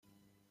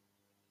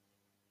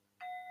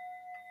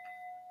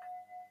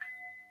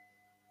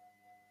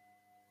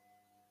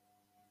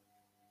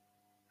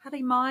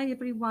Haere mai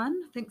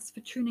everyone, thanks for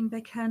tuning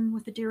back in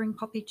with the Daring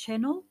Poppy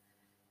channel.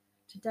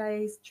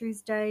 Today's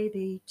Tuesday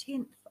the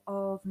 10th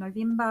of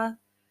November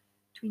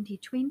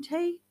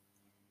 2020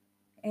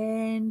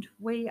 and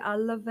we are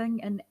living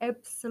in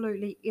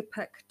absolutely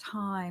epic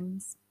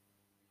times.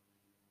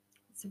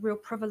 It's a real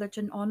privilege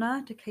and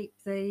honour to keep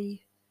the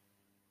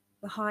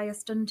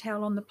highest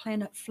intel on the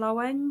planet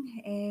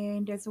flowing,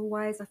 and as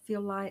always I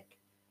feel like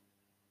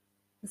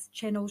this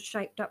channel's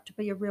shaped up to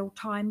be a real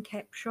time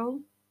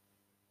capsule.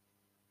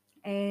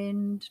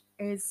 And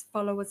as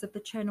followers of the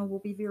channel will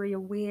be very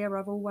aware,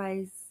 I've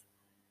always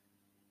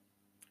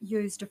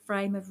used a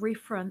frame of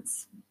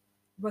reference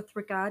with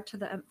regard to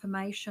the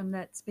information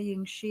that's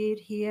being shared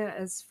here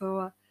is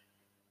for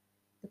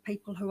the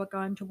people who are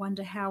going to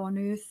wonder how on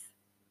earth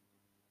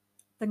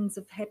things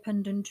have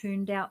happened and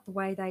turned out the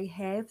way they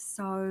have.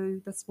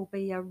 So this will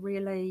be a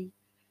really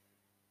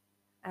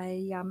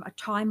a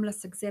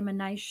timeless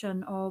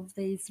examination of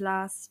these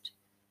last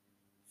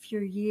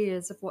few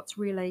years of what's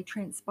really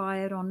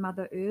transpired on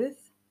Mother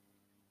Earth.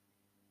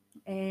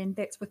 And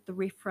that's with the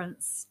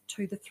reference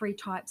to the three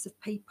types of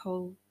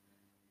people.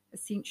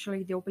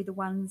 Essentially, there'll be the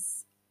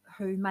ones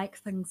who make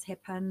things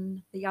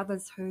happen, the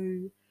others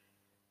who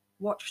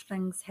watch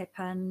things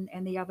happen,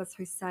 and the others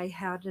who say,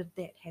 how did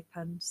that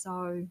happen?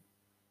 So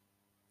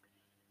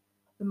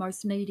the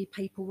most needy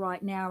people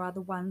right now are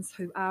the ones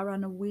who are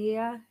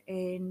unaware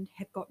and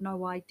have got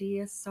no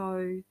idea.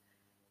 So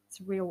it's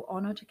a real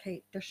honour to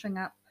keep dishing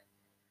up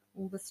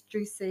all this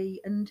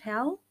juicy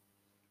intel.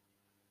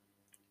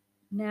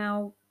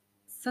 Now,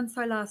 since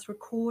I last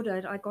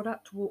recorded, I got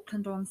up to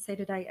Auckland on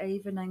Saturday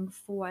evening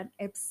for an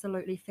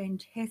absolutely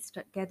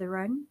fantastic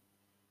gathering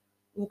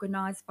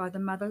organised by the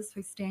Mothers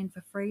Who Stand for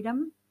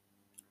Freedom.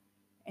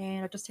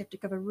 And I just have to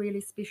give a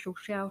really special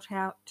shout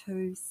out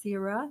to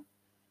Sarah,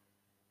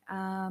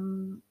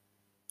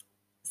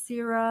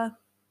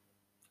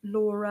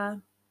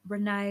 Laura,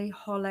 Renee,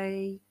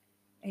 Holly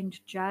and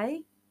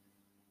Jay.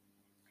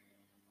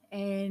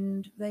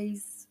 And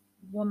these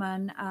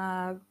women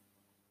are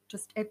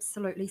just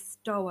absolutely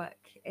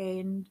stoic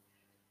and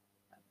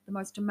the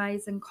most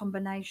amazing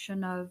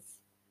combination of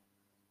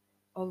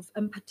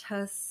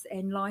impetus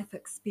and life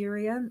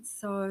experience.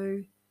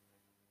 So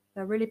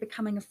they're really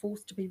becoming a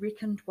force to be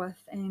reckoned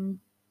with, and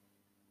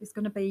there's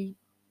going to be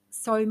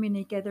so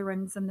many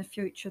gatherings in the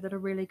future that are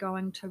really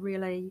going to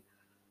really,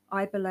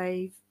 I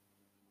believe,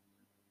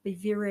 be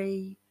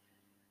very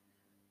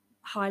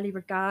highly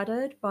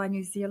regarded by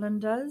New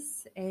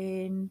Zealanders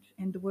and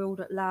the world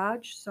at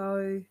large.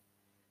 So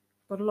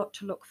got a lot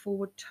to look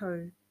forward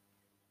to.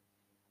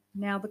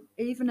 Now, the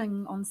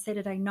evening on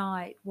Saturday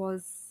night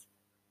was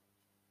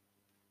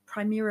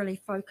primarily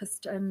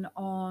focused in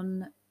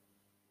on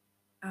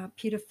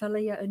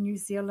paedophilia in New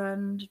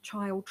Zealand,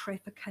 child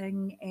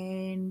trafficking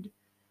and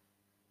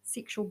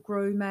sexual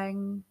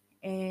grooming,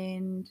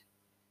 and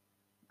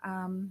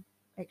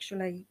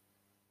actually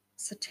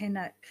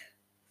satanic,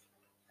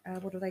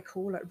 what do they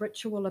call it,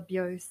 ritual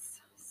abuse.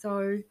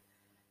 So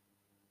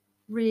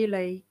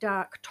really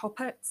dark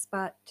topics,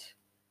 but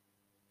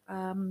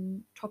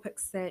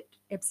topics that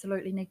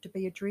absolutely need to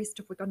be addressed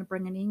if we're going to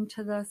bring an end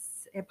to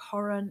this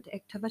abhorrent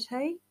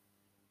activity.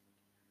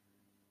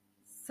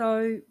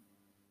 So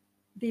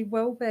there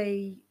will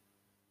be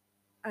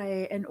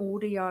a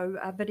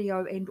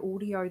video and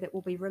audio that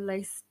will be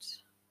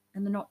released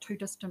in the not too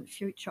distant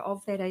future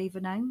of that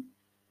evening.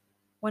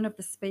 One of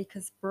the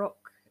speakers,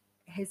 Brooke,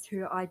 has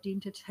her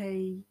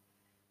identity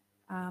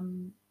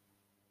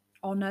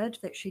honoured,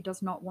 that she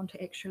does not want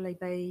to actually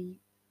be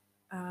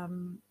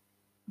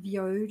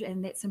viewed,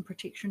 and that's in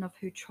protection of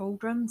her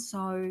children.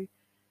 So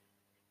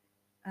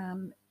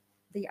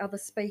the other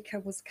speaker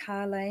was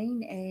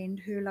Carleen and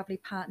her lovely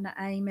partner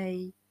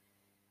Amy,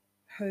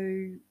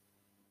 who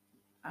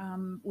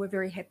were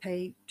very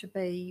happy to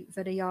be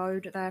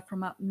videoed. They're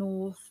from up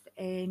north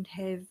and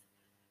have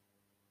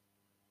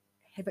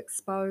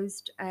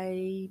exposed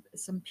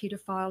some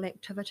paedophile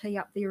activity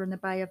up there in the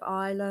Bay of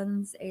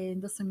Islands,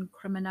 and this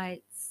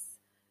incriminates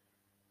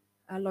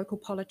a local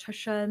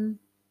politician,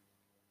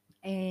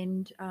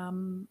 and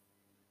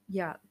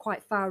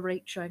quite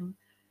far-reaching.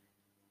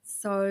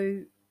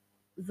 So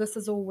this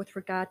is all with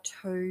regard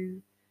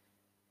to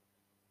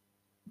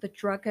the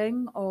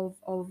drugging of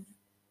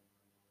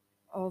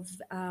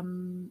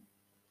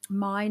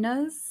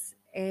minors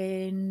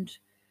and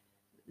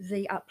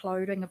the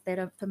uploading of that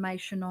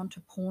information onto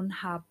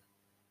Pornhub.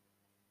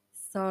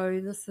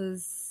 So this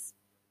is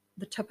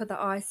the tip of the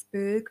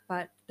iceberg,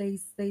 but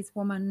these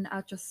women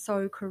are just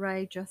so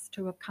courageous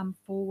to have come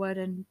forward,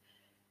 and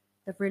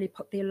they've really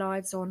put their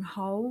lives on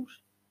hold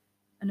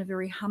in a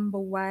very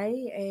humble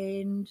way,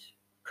 and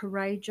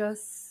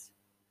courageous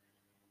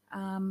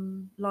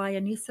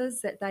lionesses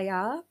that they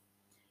are.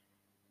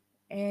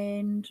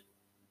 And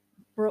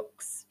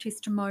Brooke's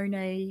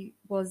testimony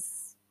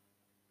was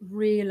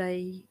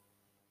really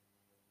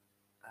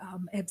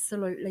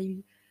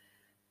absolutely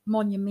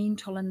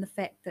monumental in the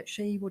fact that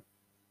she would,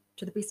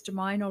 to the best of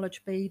my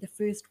knowledge, be the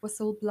first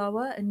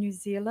whistleblower in New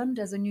Zealand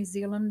as a New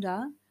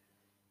Zealander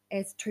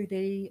as to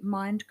the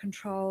mind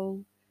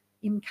control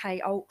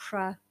MK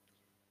Ultra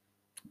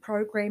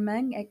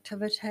programming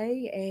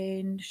activity,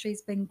 and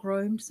she's been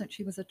groomed since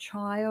she was a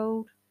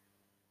child,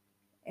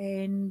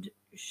 and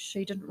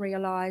she didn't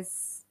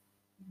realise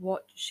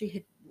what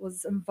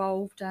was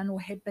involved in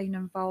or had been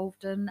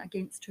involved in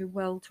against her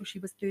will till she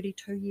was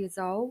 32 years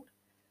old.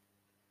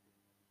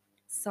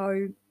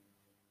 So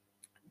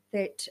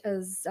that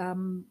is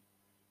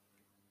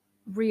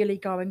really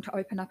going to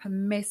open up a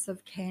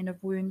massive can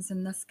of worms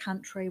in this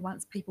country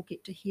once people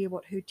get to hear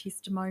what her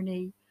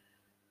testimony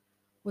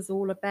was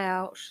all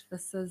about.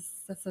 This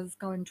is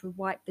going to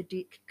wipe the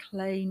deck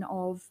clean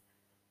of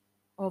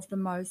the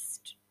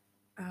most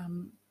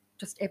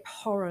just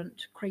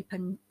abhorrent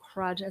creeping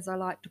crud, as I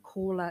like to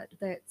call it.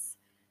 That's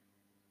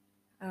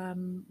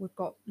we've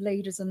got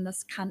leaders in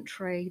this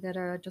country that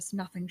are just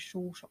nothing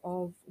short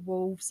of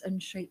wolves in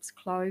sheep's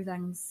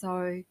clothing.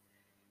 So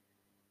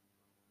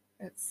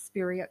it's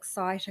very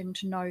exciting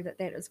to know that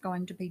that is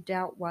going to be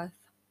dealt with.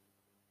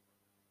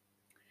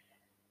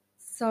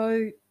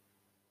 So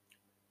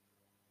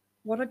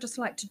what I'd just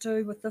like to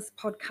do with this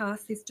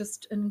podcast is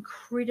just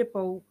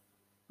incredible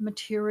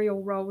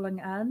material rolling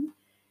in.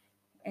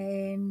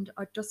 And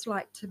I'd just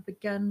like to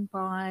begin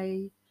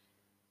by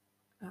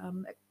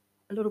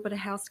a little bit of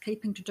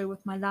housekeeping to do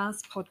with my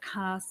last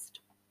podcast,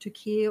 To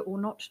Care or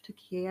Not to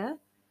Care.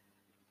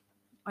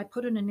 I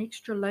put in an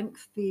extra link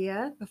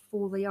there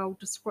before the old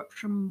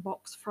description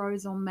box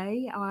froze on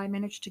me. I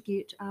managed to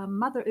get a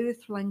Mother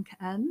Earth link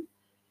in,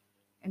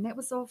 and that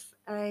was off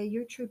a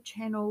YouTube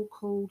channel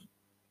called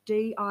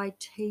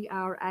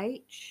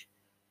DITRH,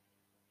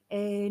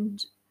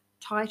 and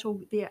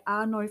titled There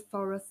Are No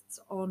Forests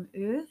on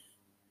Earth,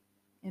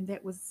 and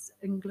that was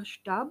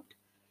English dubbed.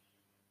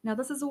 Now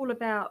this is all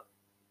about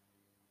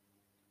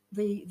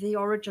the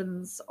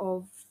origins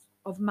of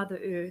Mother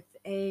Earth,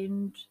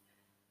 and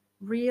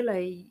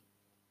really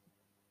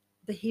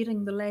the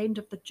heading the land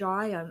of the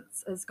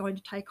giants is going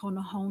to take on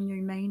a whole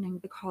new meaning,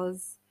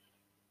 because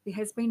there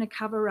has been a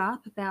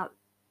cover-up about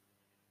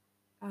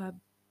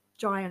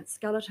giant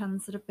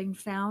skeletons that have been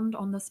found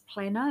on this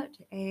planet,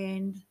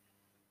 and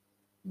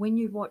when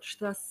you watch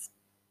this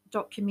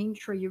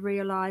documentary you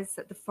realise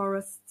that the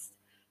forests,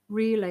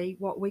 really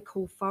what we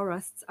call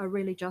forests, are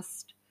really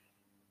just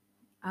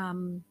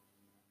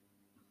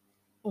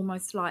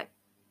almost like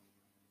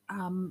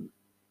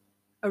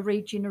a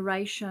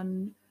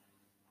regeneration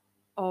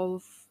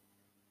of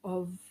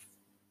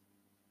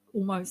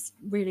almost,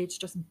 really it's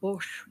just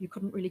bush. You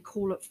couldn't really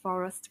call it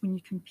forest when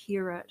you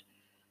compare it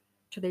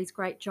to these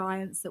great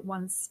giants that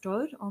once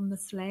stood on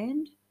this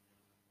land.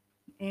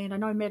 And I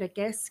know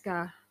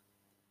Madagascar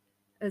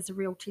is a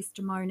real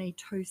testimony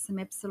to some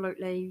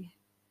absolutely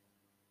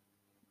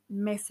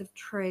massive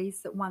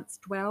trees that once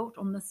dwelt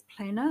on this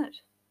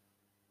planet.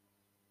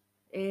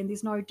 And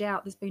there's no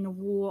doubt there's been a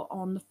war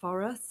on the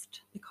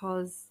forest,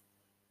 because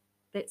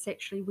that's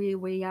actually where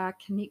we are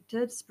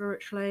connected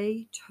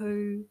spiritually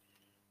to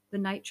the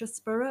nature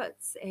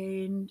spirits,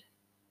 and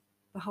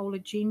the whole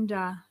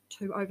agenda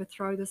to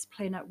overthrow this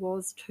planet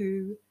was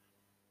to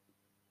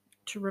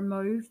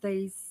remove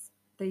these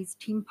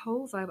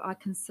temples. I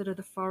consider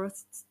the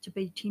forests to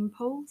be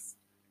temples.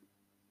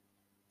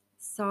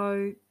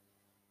 So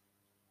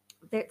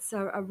that's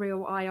a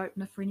real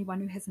eye-opener for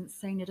anyone who hasn't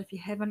seen it. If you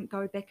haven't,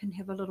 go back and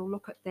have a little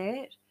look at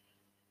that.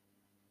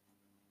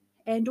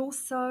 And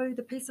also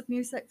the piece of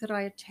music that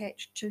I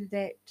attached to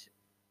that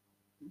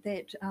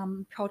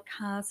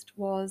podcast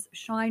was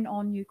Shine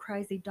On You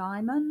Crazy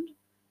Diamond,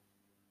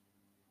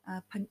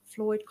 a Pink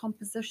Floyd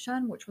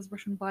composition, which was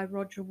written by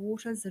Roger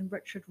Waters and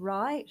Richard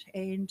Wright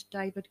and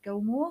David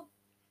Gilmour.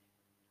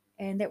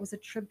 And that was a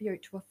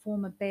tribute to a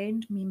former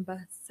band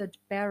member, Syd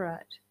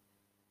Barrett.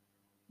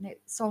 And that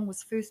song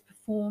was first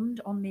performed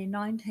on their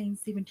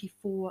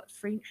 1974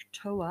 French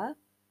tour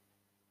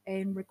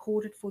and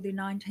recorded for their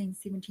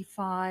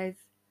 1975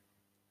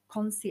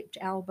 concept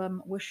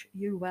album, Wish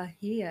You Were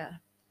Here.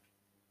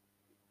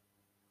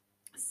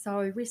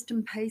 So rest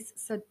in peace,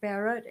 Syd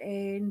Barrett,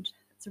 and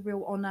it's a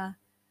real honour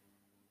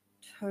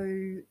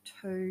to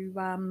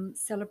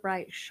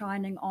celebrate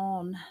shining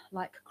on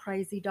like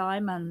crazy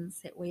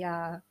diamonds that we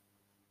are.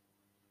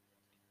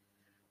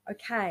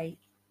 Okay,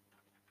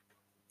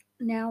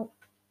 now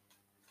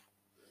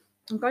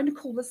I'm going to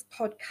call this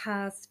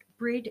podcast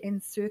Bread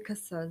and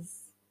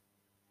Circuses,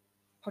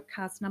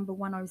 podcast number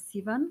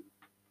 107.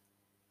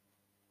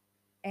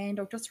 And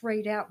I'll just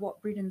read out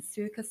what bread and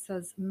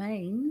circuses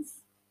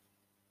means.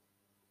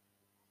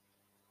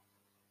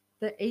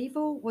 The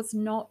evil was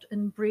not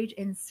in bread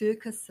and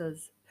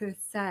circuses per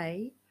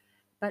se,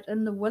 but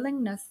in the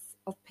willingness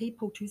of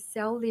people to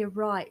sell their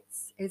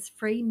rights as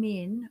free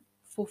men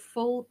for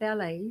full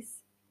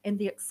bellies and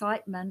the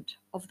excitement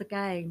of the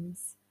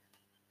games,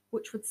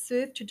 which would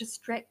serve to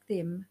distract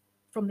them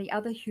from the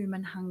other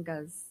human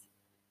hungers,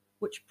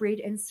 which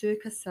bread and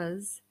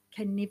circuses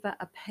can never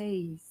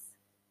appease.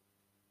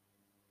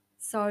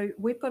 So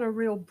we've got a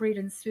real bread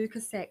and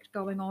circus act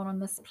going on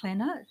this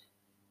planet.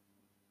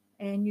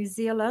 And New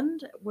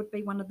Zealand would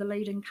be one of the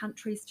leading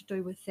countries to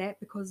do with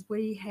that, because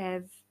we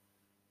have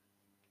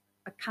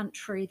a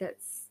country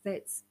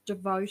that's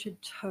devoted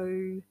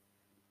to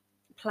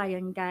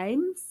playing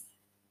games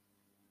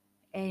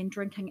and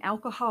drinking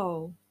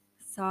alcohol.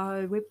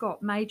 So we've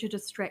got major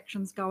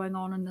distractions going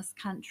on in this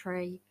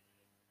country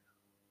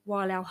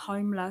while our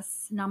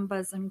homeless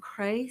numbers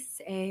increase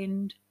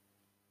and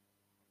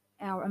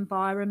our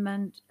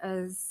environment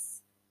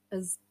is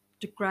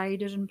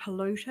degraded and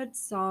polluted.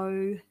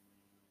 So,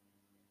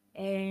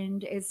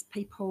 and as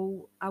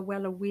people are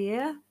well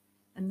aware,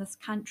 in this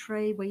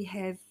country we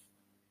have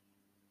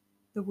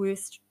the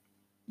worst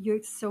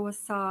youth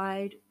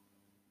suicide,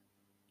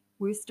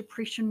 worst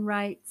depression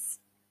rates,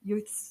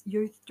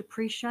 youth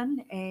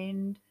depression,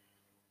 and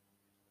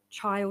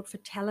child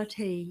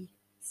fatality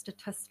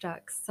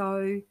statistics.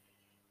 So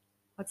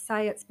I'd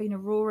say it's been a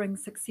roaring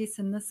success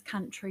in this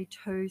country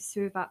to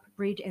serve up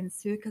bread and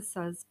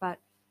circuses, but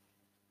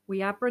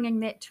we are bringing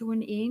that to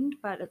an end.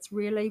 But it's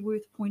really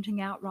worth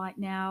pointing out right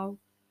now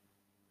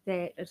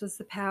that it is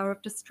the power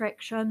of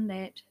distraction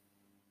that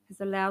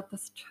has allowed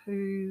this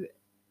to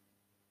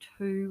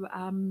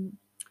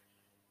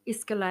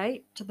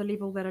escalate to the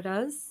level that it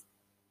is.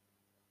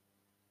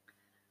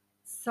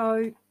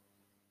 So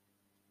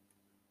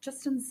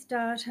just in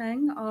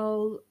starting,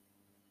 I'll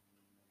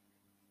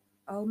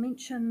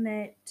mention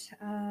that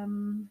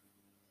I'm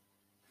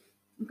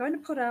going to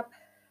put up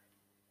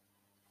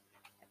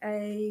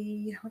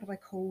what have I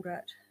called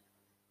it?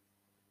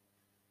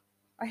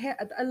 I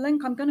have a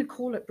link. I'm going to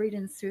call it Bread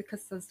and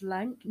Circuses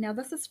link. Now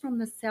this is from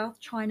the South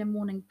China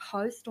Morning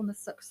Post on the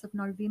 6th of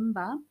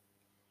November.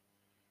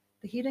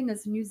 The heading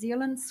is New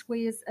Zealand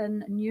swears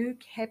in new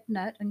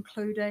cabinet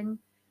including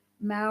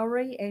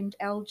Maori and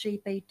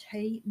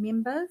LGBT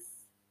members.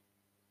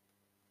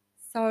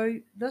 So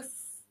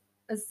this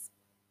is,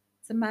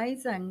 it's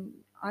amazing.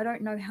 I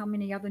don't know how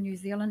many other New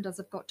Zealanders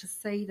have got to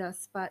see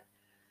this, but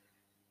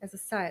as I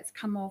say, it's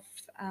come off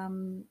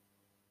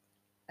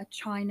a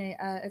China,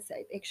 it's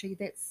actually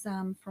that's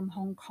from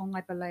Hong Kong,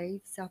 I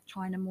believe, South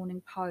China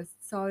Morning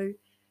Post. So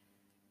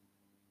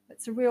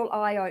it's a real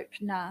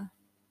eye-opener.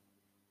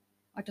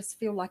 I just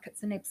feel like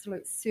it's an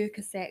absolute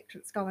circus act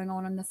that's going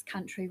on in this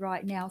country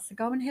right now. So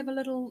go and have a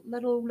little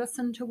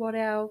listen to what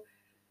our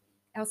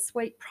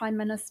sweet Prime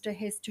Minister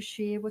has to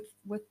share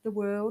with the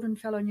world and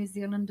fellow New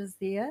Zealanders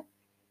there.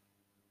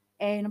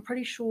 And I'm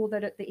pretty sure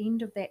that at the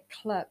end of that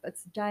clip,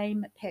 it's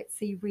Dame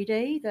Patsy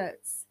Reddy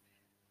that's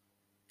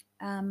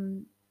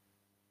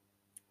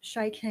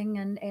shaking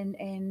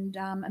and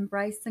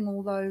embracing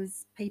all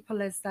those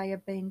people as they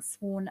are being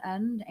sworn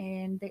in.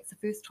 And that's the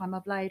first time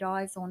I've laid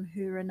eyes on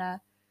her in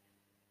a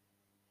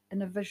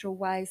visual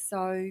way.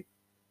 So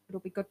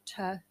it'll be good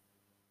to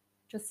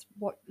just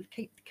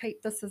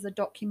keep this as a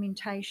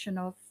documentation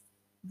of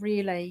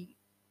really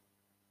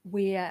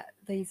where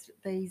these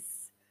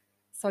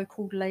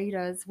so-called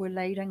leaders were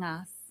leading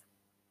us.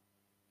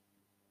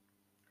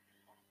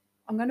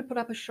 I'm going to put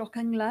up a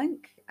shocking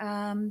link.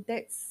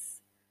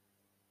 That's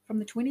from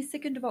the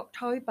 22nd of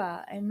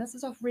October, and this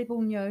is off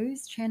Rebel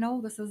News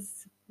channel. This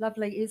is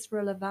lovely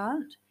Ezra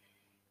Levant.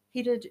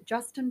 Headed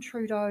Justin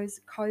Trudeau's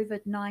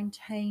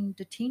COVID-19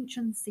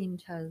 detention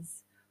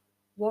centres.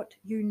 What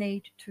you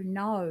need to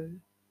know.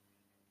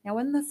 Now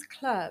in this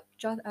clip,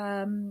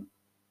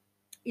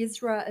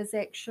 Ezra is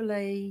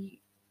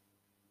actually,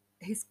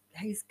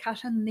 he's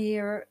cut in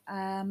there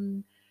a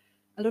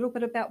little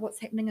bit about what's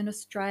happening in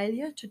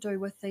Australia to do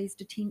with these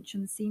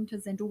detention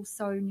centres and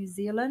also New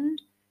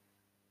Zealand.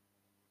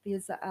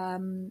 There's a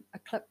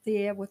clip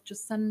there with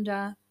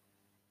Jacinda,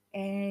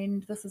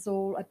 and this is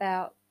all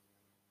about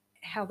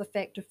how the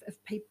fact if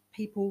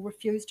people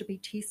refuse to be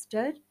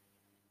tested,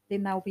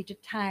 then they'll be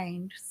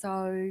detained.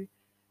 So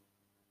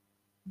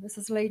this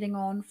is leading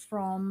on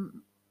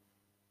from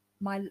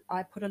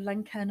I put a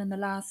link in the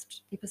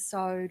last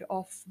episode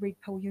of Red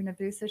Pill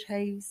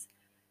University's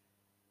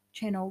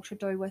channel to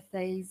do with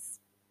these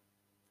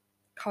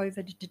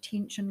COVID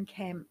detention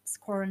camps,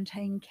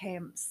 quarantine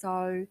camps.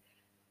 So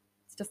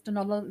it's just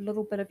another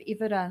little bit of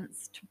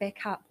evidence to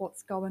back up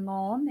what's going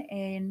on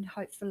and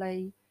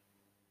hopefully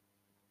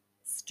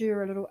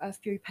stir a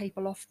few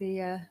people off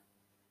their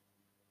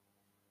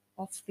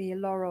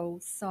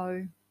laurels.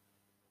 So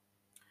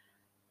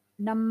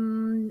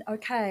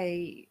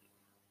okay,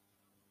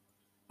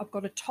 I've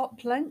got a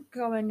top link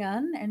going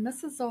in, and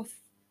this is off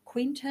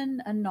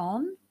Quentin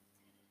Anon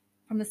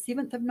from the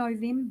 7th of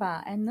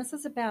November, and this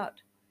is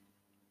about,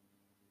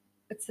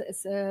 it's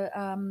a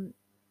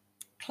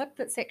clip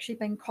that's actually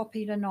been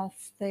copied in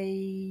off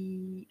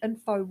the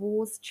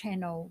InfoWars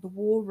channel, the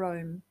War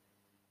Room.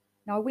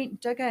 Now I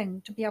went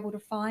digging to be able to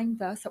find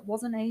this. It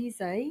wasn't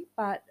easy,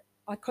 but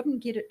I couldn't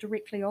get it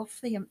directly off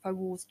the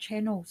InfoWars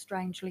channel,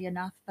 strangely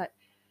enough, but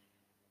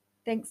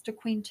thanks to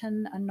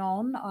Quentin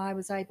Anon, I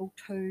was able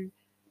to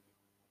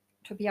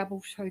be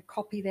able to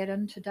copy that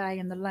in today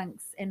in the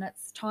links, and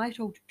it's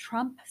titled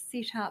Trump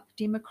Set Up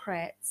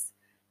Democrats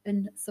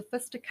in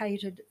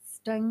Sophisticated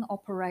Sting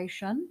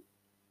Operation,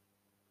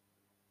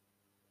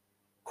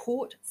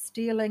 Caught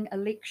Stealing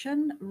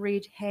Election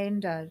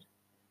Red-Handed.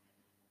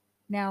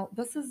 Now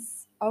this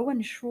is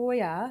Owen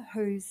Schroyer,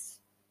 who's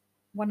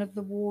one of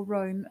the War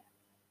Room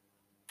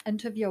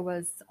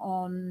interviewers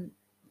on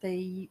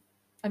the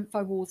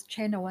InfoWars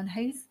channel, and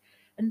he's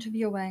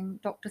interviewing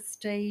Dr.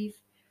 Steve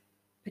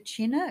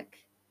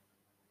Pieczenik,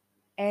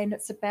 and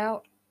it's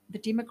about the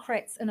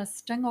Democrats in a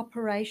sting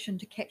operation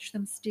to catch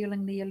them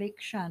stealing the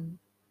election.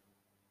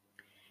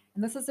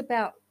 And this is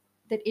about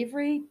that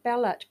every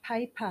ballot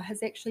paper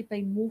has actually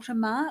been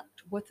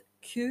watermarked with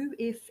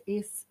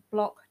QFS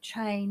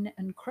blockchain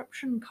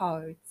encryption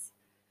codes.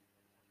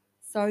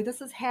 So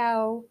this is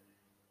how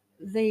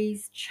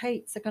these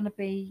cheats are going to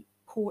be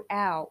caught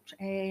out,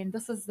 and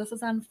this is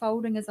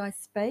unfolding as I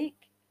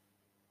speak,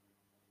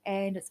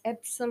 and it's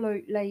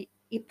absolutely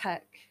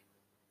epic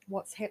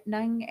what's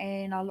happening,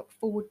 and I look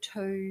forward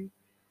to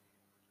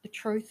the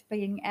truth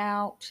being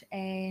out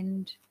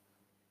and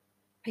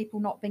people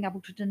not being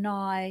able to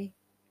deny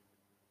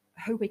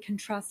who we can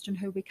trust and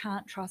who we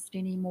can't trust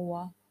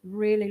anymore.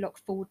 Really look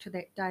forward to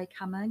that day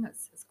coming.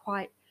 It's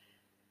quite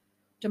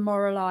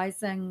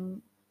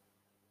demoralizing,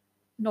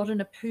 not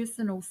in a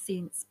personal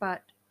sense,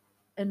 but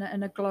in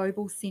a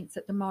global sense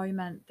at the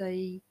moment.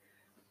 The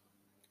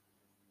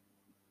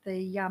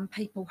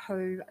people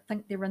who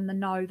think they're in the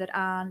know that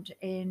aren't,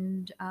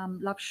 and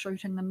love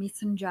shooting the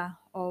messenger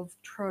of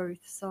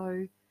truth.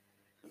 So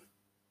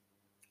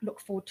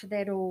look forward to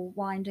that all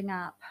winding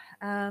up.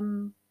 What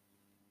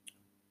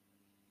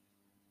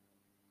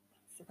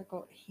have I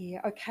got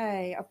here?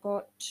 Okay, I've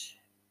got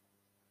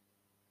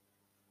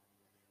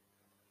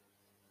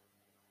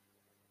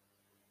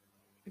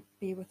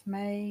bear with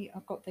me.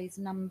 I've got these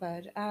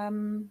numbered.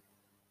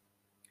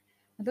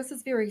 This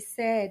is very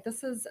sad.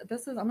 This is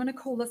I'm going to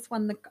call this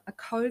one a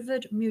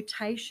COVID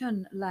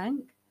mutation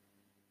link.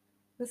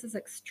 This is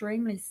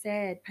extremely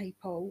sad,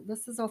 people.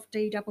 This is off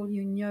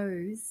DW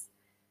News.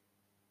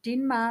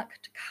 Denmark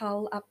to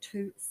cull up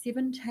to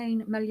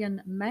 17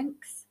 million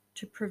minks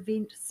to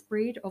prevent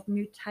spread of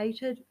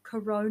mutated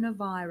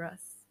coronavirus.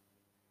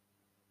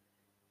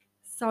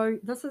 So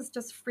this is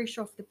just fresh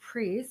off the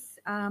press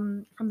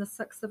from the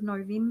 6th of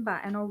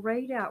November, and I'll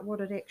read out what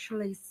it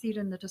actually said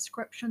in the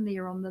description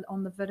there on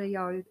the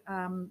video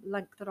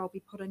link that I'll be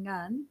putting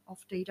in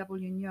off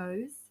DW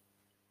News.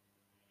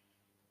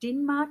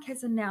 Denmark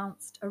has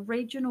announced a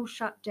regional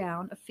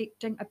shutdown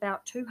affecting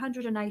about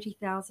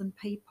 280,000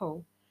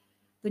 people.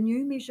 The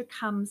new measure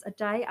comes a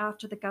day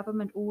after the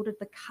government ordered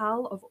the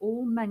cull of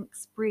all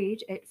minks bred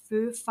at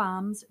fur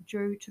farms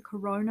due to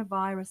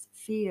coronavirus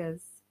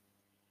fears.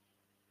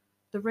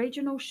 The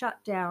regional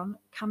shutdown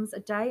comes a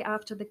day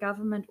after the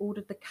government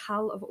ordered the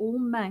cull of all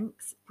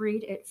minks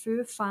bred at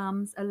fur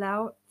farms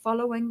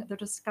following the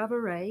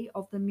discovery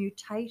of the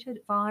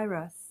mutated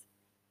virus.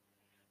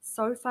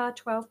 So far,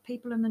 12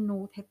 people in the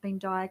north have been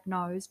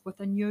diagnosed with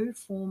a new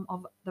form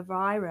of the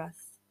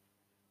virus.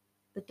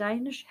 The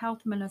Danish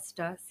health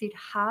minister said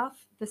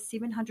half the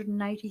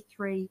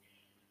 783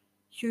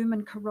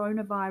 human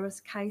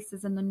coronavirus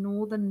cases in the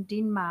northern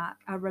Denmark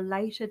are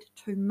related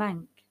to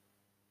mink.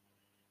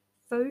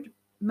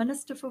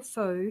 Minister for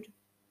Food,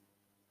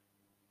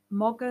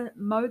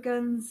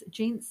 Mogens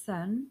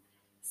Jensen,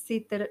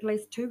 said that at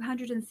least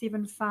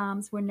 207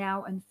 farms were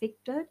now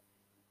infected,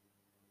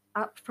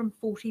 up from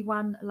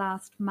 41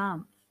 last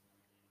month,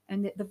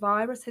 and that the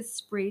virus has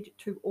spread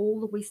to all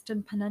the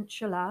western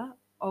peninsula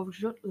of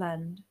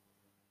Jutland.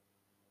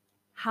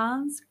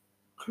 Hans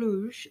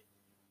Kluge,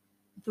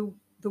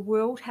 the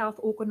World Health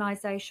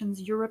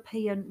Organization's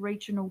European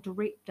Regional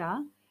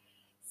Director,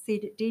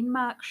 said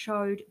Denmark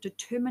showed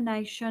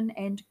determination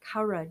and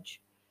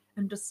courage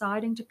in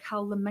deciding to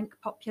cull the mink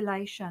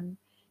population,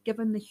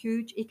 given the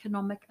huge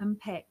economic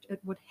impact it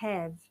would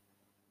have.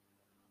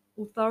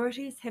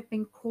 Authorities have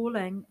been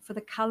calling for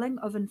the culling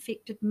of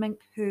infected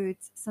mink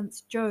herds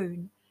since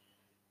June,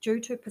 due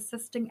to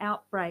persisting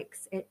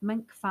outbreaks at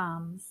mink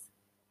farms.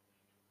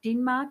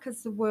 Denmark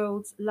is the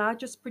world's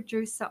largest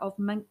producer of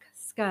mink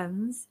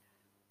skins,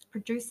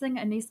 producing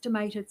an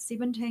estimated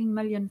 17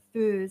 million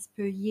furs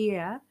per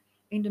year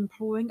and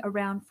employing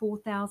around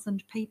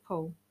 4,000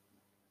 people.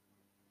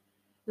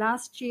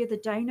 Last year, the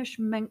Danish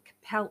mink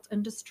pelt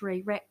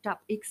industry racked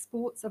up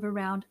exports of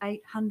around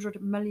 800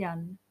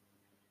 million.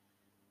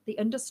 The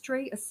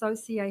industry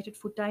associated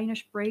for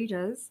Danish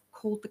breeders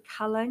called the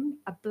culling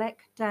a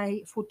black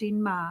day for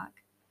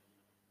Denmark.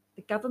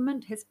 The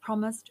government has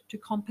promised to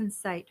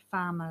compensate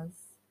farmers.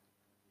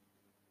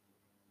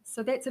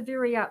 So that's a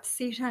very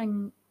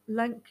upsetting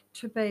link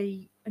to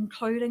be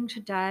including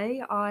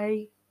today.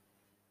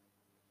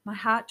 My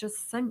heart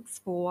just sinks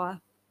for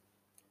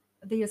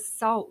the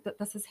assault that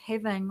this is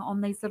having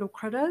on these little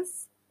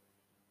critters.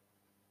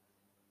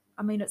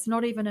 I mean, it's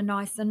not even a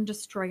nice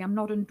industry. I'm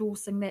not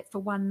endorsing that for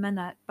 1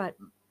 minute, but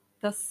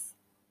this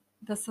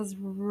is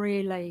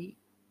really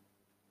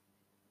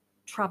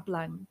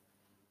troubling.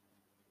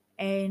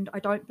 And I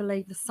don't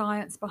believe the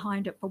science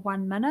behind it for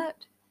 1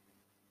 minute.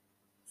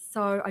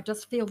 So I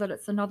just feel that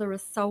it's another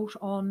assault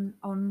on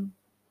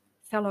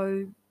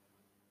fellow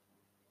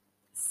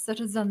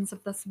citizens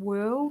of this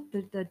world,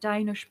 the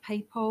Danish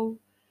people.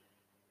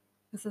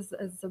 This is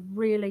a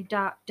really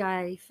dark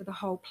day for the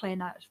whole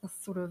planet, this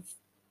sort of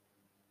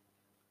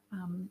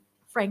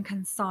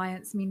Franken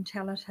science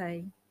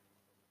mentality.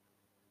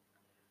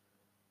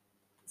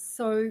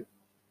 So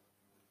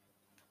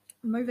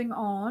moving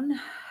on,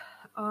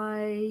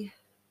 I've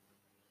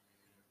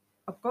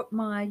got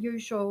my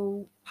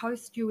usual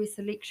post-US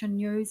election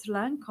news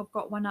link. I've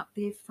got one up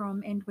there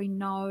from And We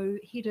Know,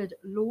 headed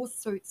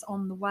lawsuits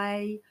on the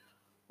way.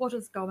 What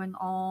is going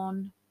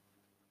on?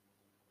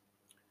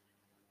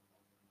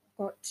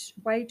 Got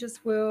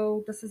Wages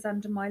World. This is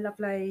under my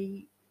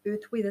lovely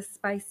Earth Weather,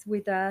 Space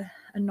Weather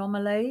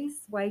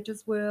Anomalies.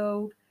 Wages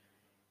World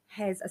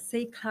has a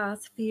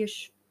C-class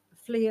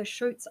flare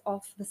shoots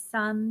off the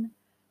sun.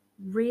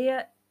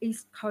 Rare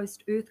East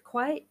Coast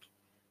earthquake.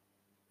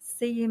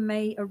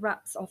 CME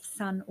erupts off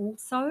sun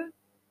also.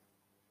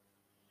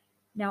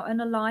 Now, in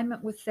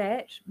alignment with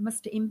that,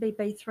 Mr.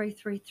 MBB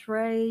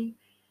 333,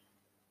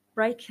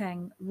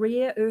 breaking,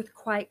 rare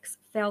earthquakes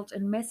felt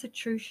in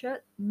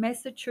Massachusetts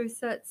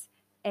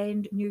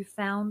and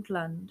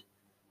Newfoundland.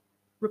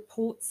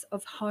 Reports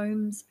of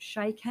homes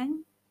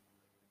shaking.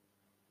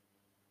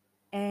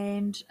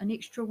 And an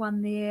extra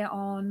one there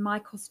on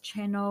Michael's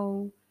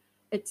channel.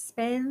 It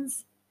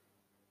spans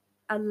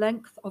a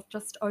length of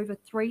just over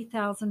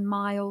 3,000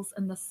 miles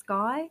in the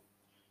sky.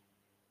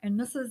 And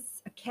this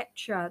is a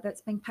capture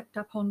that's been picked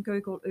up on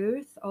Google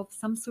Earth of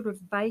some sort of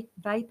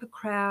vapor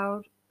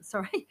cloud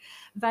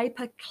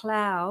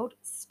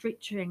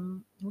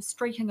stretching or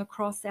streaking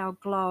across our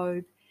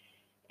globe.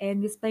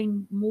 And there's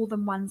been more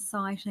than one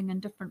sighting in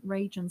different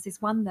regions.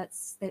 There's one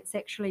that's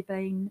actually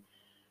been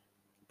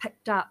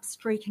picked up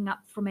streaking up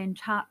from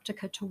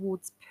Antarctica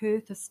towards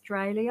Perth,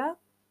 Australia.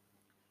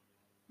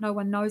 No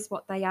one knows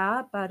what they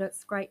are, but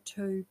it's great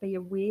to be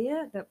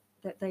aware that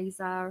these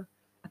are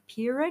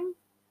appearing.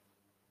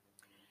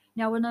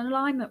 Now, in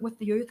alignment with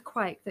the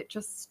earthquake that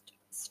just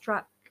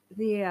struck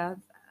there,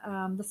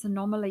 this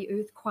anomaly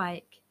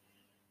earthquake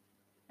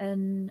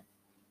in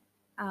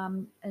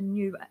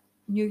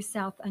New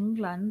South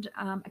England,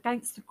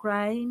 against the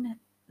grain,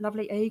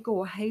 lovely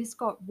Igor, he's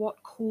got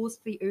what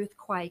caused the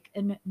earthquake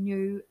in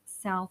New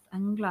South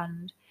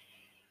England.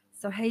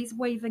 So he's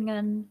weaving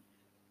in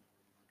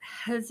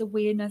his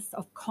awareness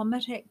of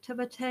comet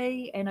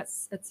activity, and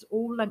it's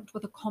all linked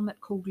with a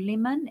comet called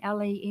Lemon,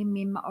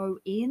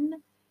 Lemmon.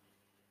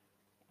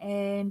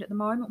 And at the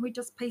moment, we're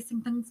just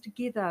piecing things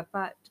together,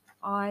 but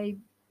I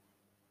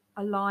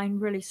align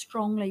really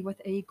strongly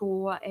with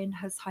Igor and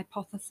his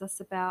hypothesis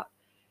about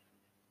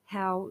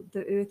how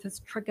the Earth is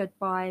triggered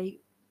by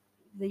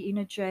the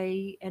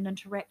energy and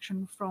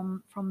interaction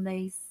from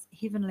these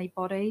heavenly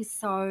bodies.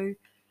 So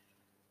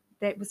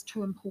that was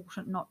too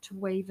important not to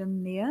weave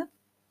in there.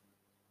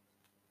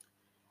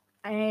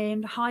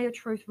 And Higher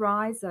Truth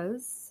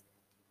Rises,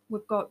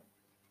 we've got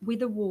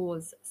Weather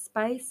Wars.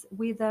 Space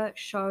weather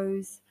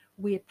shows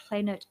where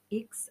Planet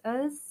X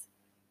is.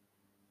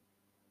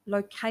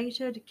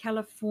 Located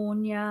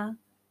California,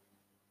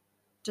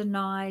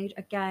 denied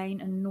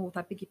again in North.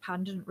 I beg your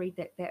pardon, didn't read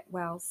that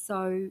well.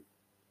 So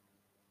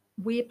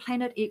where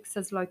Planet X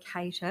is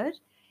located,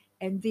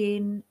 and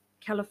then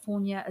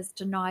California is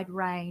denied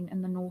rain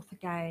in the north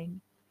again.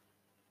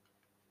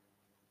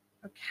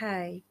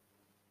 Okay,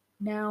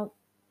 now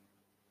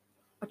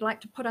I'd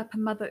like to put up a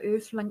Mother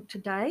Earth link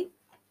today,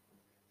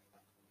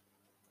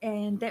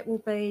 and that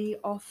will be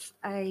off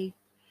a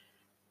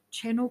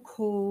channel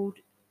called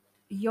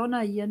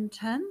Yona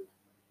Yinton,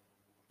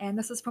 and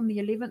this is from the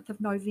 11th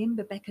of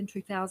November back in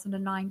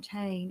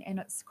 2019, and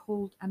it's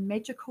called A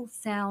Magical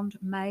Sound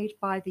Made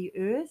by the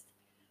Earth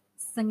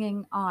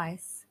Singing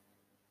Ice.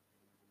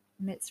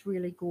 And that's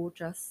really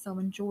gorgeous, so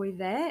enjoy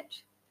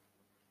that.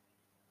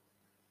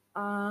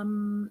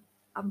 I'm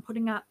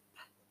putting up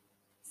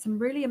some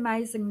really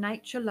amazing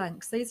nature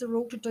links. These are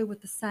all to do with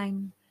the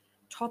same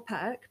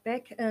topic.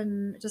 Back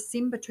in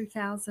December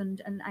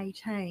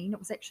 2018, it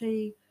was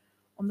actually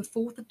on the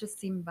 4th of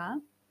December,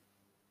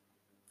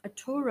 a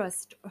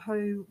tourist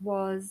who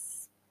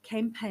was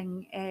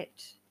camping at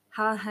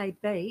Hahe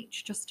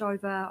Beach, just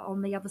over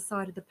on the other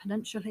side of the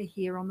peninsula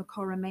here on the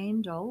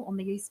Coromandel, on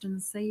the eastern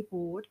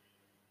seaboard,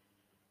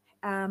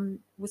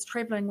 was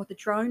travelling with a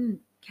drone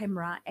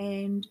camera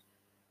and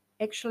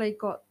actually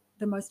got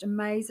the most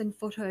amazing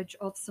footage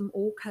of some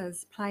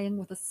orcas playing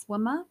with a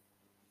swimmer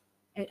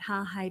at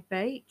Hahe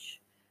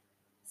Beach.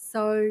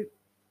 So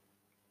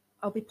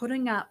I'll be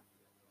putting up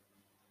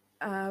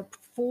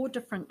 4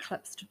 different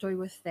clips to do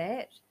with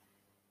that,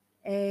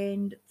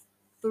 and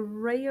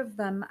 3 of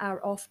them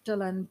are off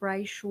Dylan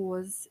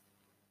Brayshaw's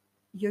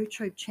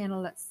YouTube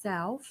channel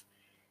itself,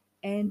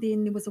 and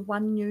then there was a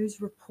One News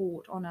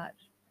report on it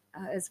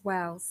as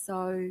well.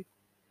 So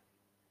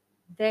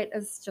that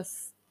is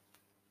just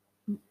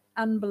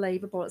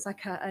unbelievable. It's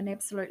like an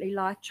absolutely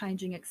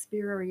life-changing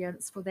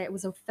experience for that. It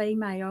was a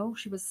female.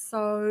 She was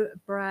so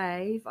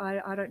brave.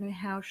 I don't know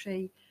how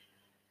she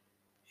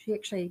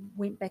actually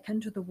went back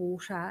into the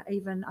water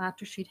even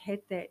after she'd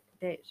had that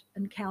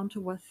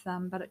encounter with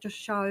them. But it just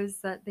shows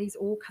that these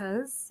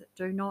orcas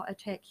do not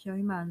attack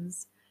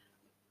humans.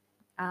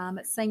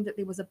 It seemed that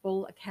there was a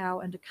bull, a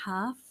cow, and a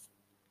calf.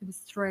 It was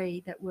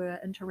 3 that were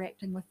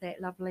interacting with that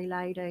lovely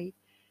lady.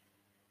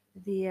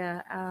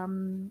 there.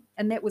 And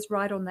that was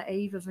right on the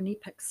eve of an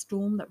epic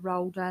storm that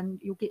rolled in.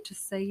 You'll get to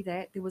see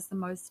that. There was the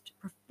most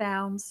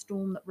profound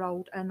storm that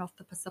rolled in off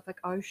the Pacific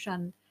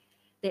Ocean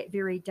that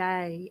very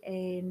day.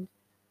 And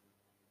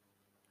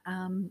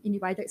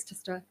anyway, that's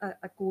just a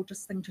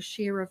gorgeous thing to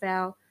share of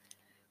our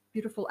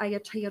beautiful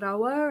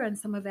Aotearoa and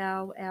some of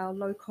our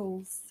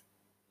locals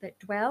that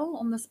dwell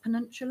on this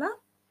peninsula.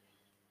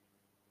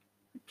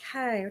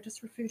 Okay, I'll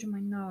just refer to my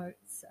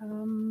notes.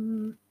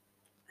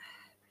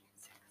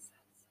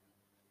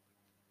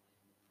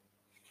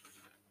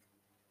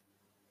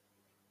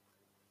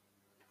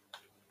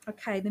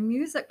 Okay, the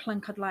music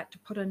link I'd like to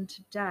put in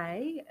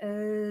today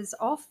is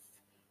Off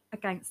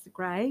Against the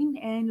Grain,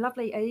 and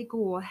lovely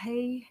Igor,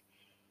 he,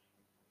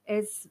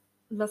 as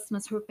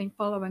listeners who have been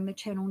following the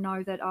channel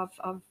know that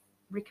I've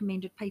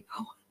recommended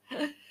people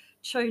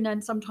tune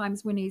in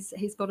sometimes when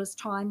he's got his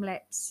time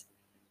lapse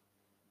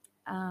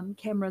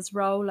cameras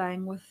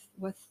rolling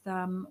with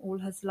all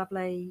his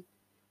lovely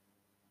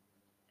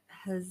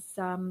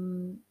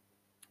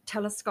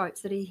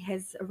telescopes that he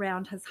has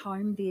around his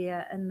home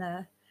there in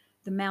the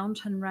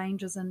mountain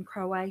ranges in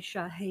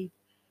Croatia. He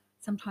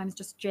sometimes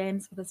just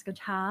jams with his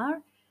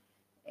guitar.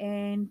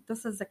 And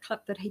this is a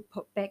clip that he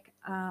put back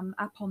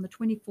up on the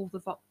 24th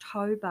of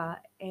October.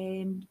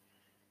 And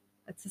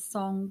it's a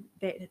song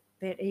that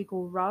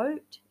Igor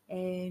wrote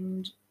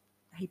and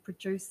he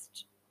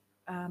produced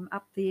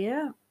up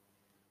there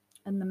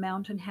in the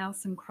mountain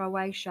house in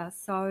Croatia.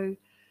 So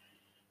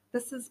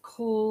this is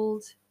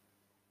called,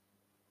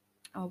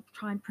 I'll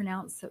try and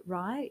pronounce it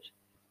right,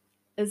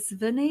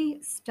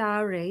 Izvini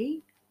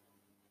Stari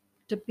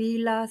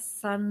Debila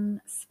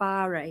Sun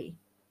Svari.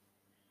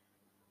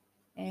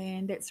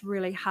 And that's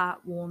really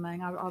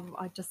heartwarming.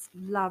 I just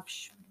love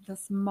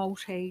this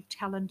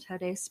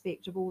multi-talented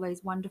aspect of all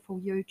these wonderful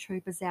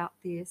YouTubers out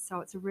there. So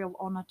it's a real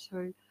honour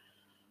to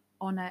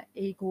honour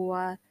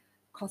Igor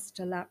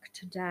Kosteluk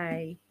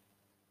today.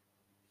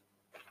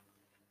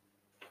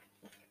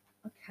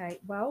 Okay,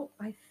 well,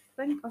 I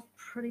think I've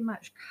pretty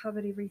much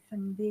covered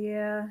everything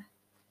there.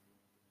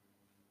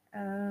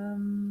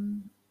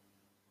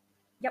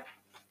 Yep.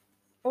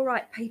 All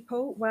right,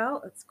 people.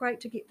 Well, it's great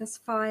to get this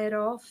fired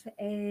off.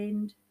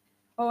 And,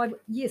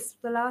 yes,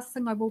 the last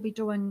thing I will be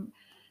doing,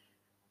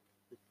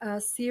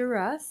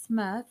 Sarah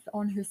Smith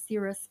on her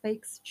Sarah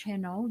Speaks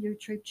channel,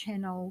 YouTube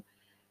channel,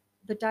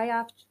 the day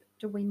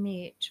after we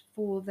met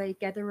for the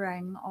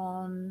gathering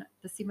on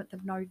the 7th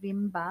of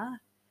November,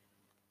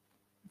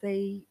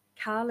 the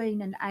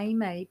Carleen and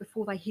Amy,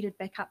 before they headed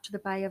back up to the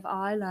Bay of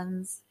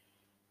Islands,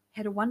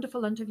 had a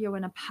wonderful interview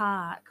in a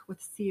park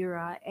with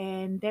Sarah,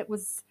 and that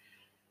was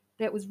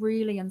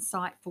really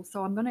insightful.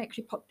 So I'm going to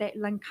actually put that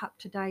link up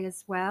today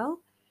as well,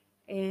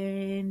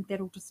 and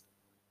that'll just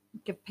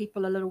give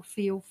people a little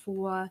feel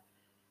for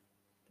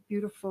the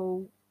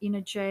beautiful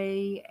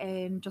energy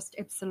and just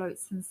absolute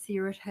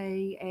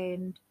sincerity,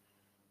 and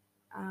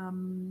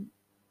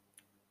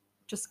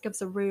just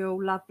gives a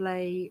real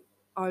lovely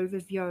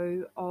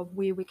overview of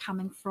where we're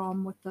coming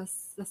from with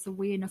this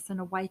awareness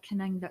and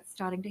awakening that's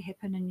starting to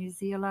happen in New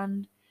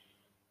Zealand.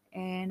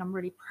 And I'm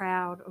really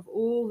proud of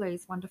all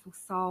these wonderful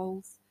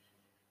souls.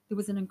 There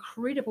was an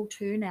incredible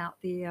turnout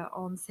there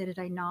on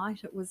Saturday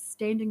night. It was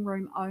standing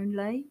room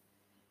only.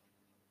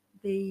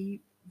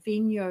 The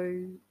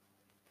venue,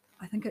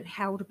 I think it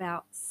held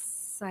about,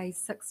 say,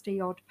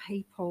 60 odd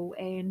people,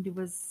 and there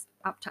was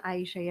up to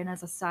 80. And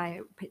as I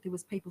say, there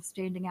was people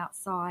standing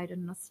outside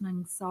and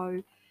listening.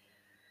 So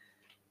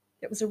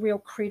it was a real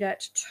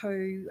credit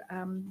to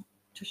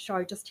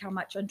show just how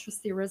much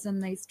interest there is in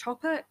these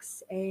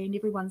topics, and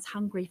everyone's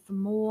hungry for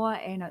more,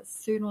 and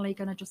it's certainly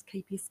going to just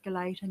keep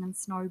escalating and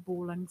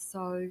snowballing.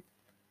 So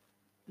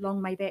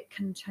long may that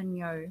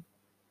continue.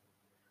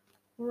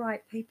 All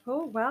right,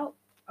 people. Well,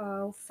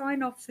 I'll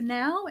sign off for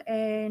now,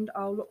 and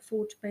I'll look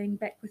forward to being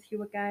back with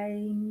you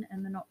again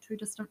in the not too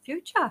distant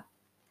future.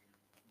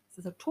 This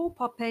is a tall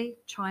poppy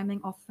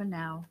chiming off for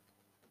now.